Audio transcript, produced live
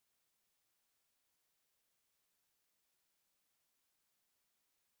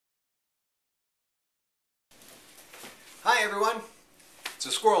Hi everyone, it's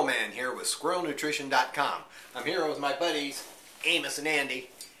the Squirrel Man here with SquirrelNutrition.com. I'm here with my buddies Amos and Andy,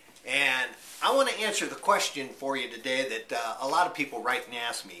 and I want to answer the question for you today that a lot of people write and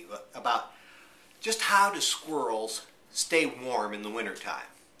ask me about just how do squirrels stay warm in the wintertime.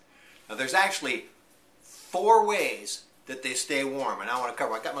 Now there's actually 4 ways that they stay warm, and I want to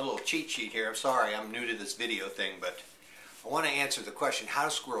cover. I got my little cheat sheet here. I'm sorry, I'm new to this video thing, but I want to answer the question, how do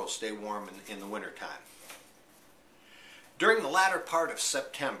squirrels stay warm in the wintertime? During the latter part of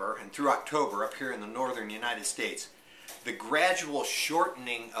September and through October up here in the northern United States, the gradual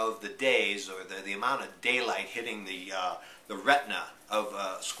shortening of the days, or the amount of daylight hitting the retina of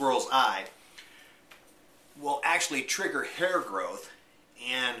a squirrel's eye, will actually trigger hair growth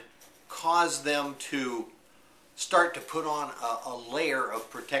and cause them to start to put on a layer of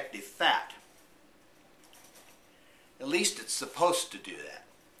protective fat. At least it's supposed to do that.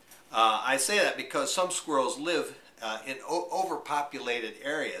 I say that because some squirrels live in overpopulated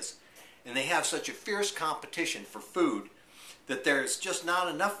areas, and they have such a fierce competition for food that there's just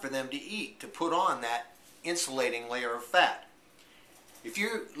not enough for them to eat to put on that insulating layer of fat. If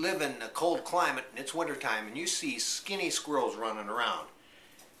you live in a cold climate and it's wintertime and you see skinny squirrels running around,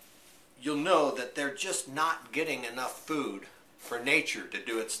 you'll know that they're just not getting enough food for nature to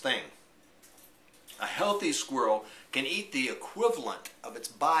do its thing. A healthy squirrel can eat the equivalent of its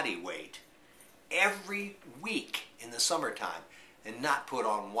body weight every week in the summertime and not put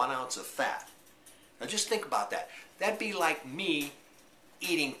on 1 ounce of fat. Now just think about that. That'd be like me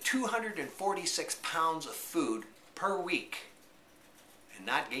eating 246 pounds of food per week and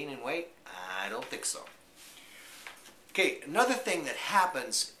not gaining weight? I don't think so. Okay, another thing that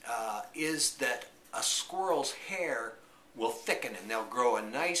happens is that a squirrel's hair will thicken and they'll grow a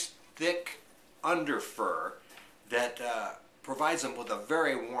nice thick underfur that provides them with a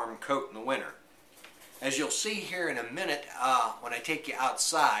very warm coat in the winter. As you'll see here in a minute when I take you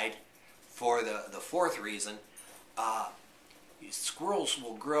outside for the 4th reason, squirrels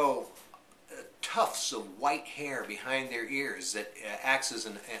will grow tufts of white hair behind their ears that acts as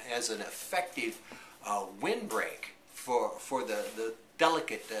an effective windbreak for the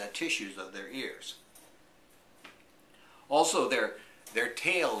delicate tissues of their ears. Also, their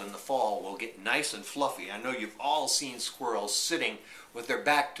tail in the fall will get nice and fluffy. I know you've all seen squirrels sitting with their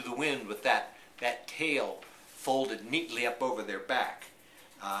back to the wind with that tail folded neatly up over their back.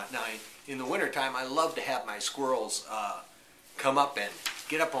 Now, in the wintertime, I love to have my squirrels come up and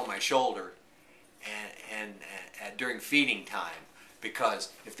get up on my shoulder and during feeding time,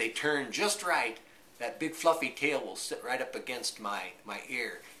 because if they turn just right, that big fluffy tail will sit right up against my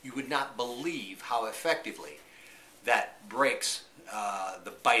ear. You would not believe how effectively that breaks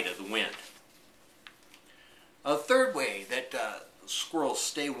the bite of the wind. A third way that squirrels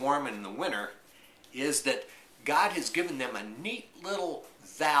stay warm in the winter is that God has given them a neat little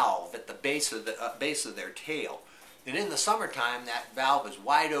valve at the base of their tail. And in the summertime, that valve is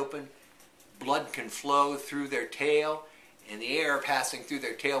wide open. Blood can flow through their tail, and the air passing through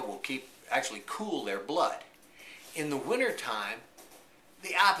their tail will actually cool their blood. In the wintertime,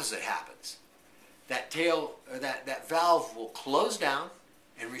 the opposite happens. That valve will close down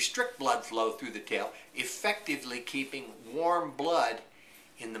and restrict blood flow through the tail, effectively keeping warm blood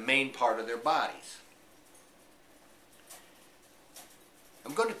in the main part of their bodies.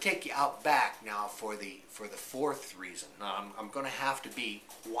 I'm going to take you out back now for the 4th reason. Now, I'm going to have to be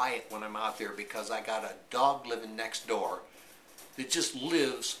quiet when I'm out there because I got a dog living next door that just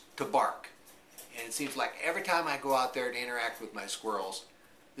lives to bark. And it seems like every time I go out there to interact with my squirrels,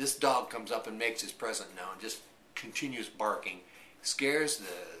 this dog comes up and makes his presence known, just continues barking, scares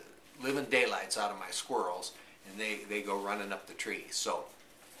the living daylights out of my squirrels, and they go running up the tree. So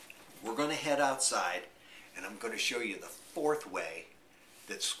we're going to head outside, and I'm going to show you the 4th way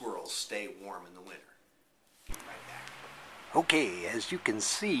that squirrels stay warm in the winter. Right back. Okay, as you can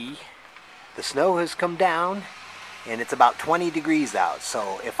see, the snow has come down and it's about 20 degrees out.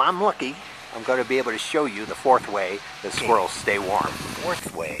 So if I'm lucky, I'm going to be able to show you the 4th way that squirrels stay warm. The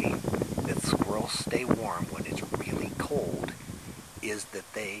 4th way that squirrels stay warm when it's really cold is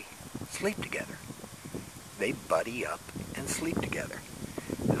that they sleep together. They buddy up and sleep together.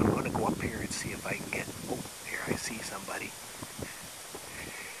 Now I'm going to go up here and see if I can get... Oh, here I see somebody.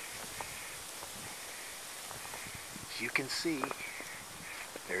 You can see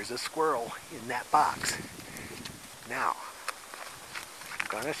there's a squirrel in that box. Now, I'm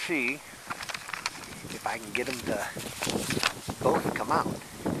going to see if I can get them to both come out.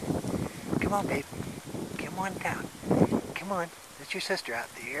 Come on, babe. Come on down. Come on. That's your sister out.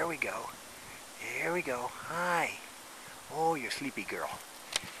 There we go. There we go. Hi. Oh, you're sleepy girl.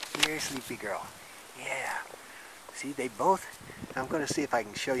 You're a sleepy girl. Yeah. See, they both, I'm going to see if I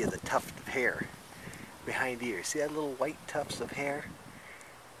can show you the tuft of hair behind the ear. See that little white tufts of hair?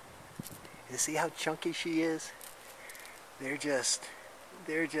 You see how chunky she is? They're just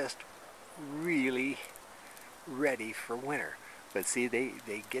really ready for winter. But see,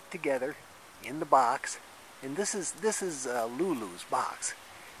 they get together in the box, and this is Lulu's box.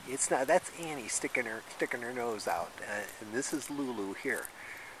 It's not, that's Annie sticking her nose out, and this is Lulu here.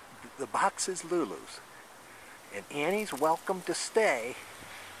 The box is Lulu's, and Annie's welcome to stay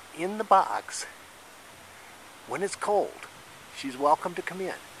in the box when it's cold. She's welcome to come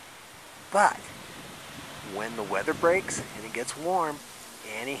in. But when the weather breaks and it gets warm,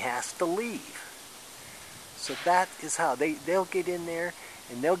 Annie has to leave. So that is how they'll get in there,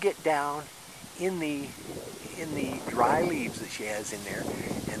 and they'll get down in the dry leaves that she has in there,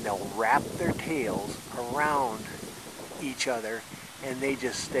 and they'll wrap their tails around each other, and they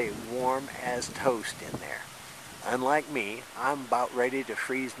just stay warm as toast in there. Unlike me, I'm about ready to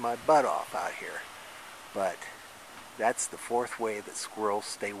freeze my butt off out here. But that's the fourth way that squirrels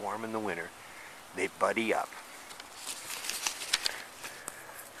stay warm in the winter. They buddy up.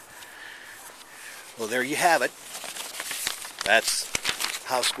 Well, there you have it. That's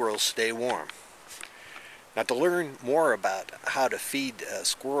how squirrels stay warm. Now, to learn more about how to feed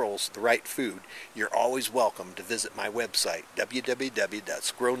squirrels the right food, you're always welcome to visit my website,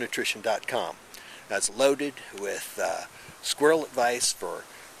 www.squirrelnutrition.com. That's loaded with squirrel advice for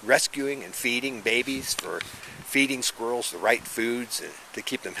rescuing and feeding babies, for feeding squirrels the right foods to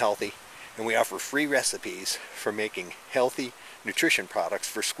keep them healthy. And we offer free recipes for making healthy nutrition products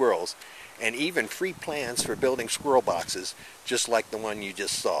for squirrels, and even free plans for building squirrel boxes just like the one you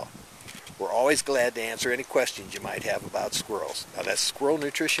just saw. We're always glad to answer any questions you might have about squirrels. Now that's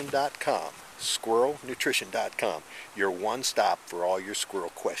squirrelnutrition.com, squirrelnutrition.com, your one stop for all your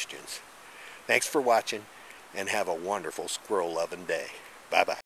squirrel questions. Thanks for watching, and have a wonderful squirrel loving day. Bye-bye.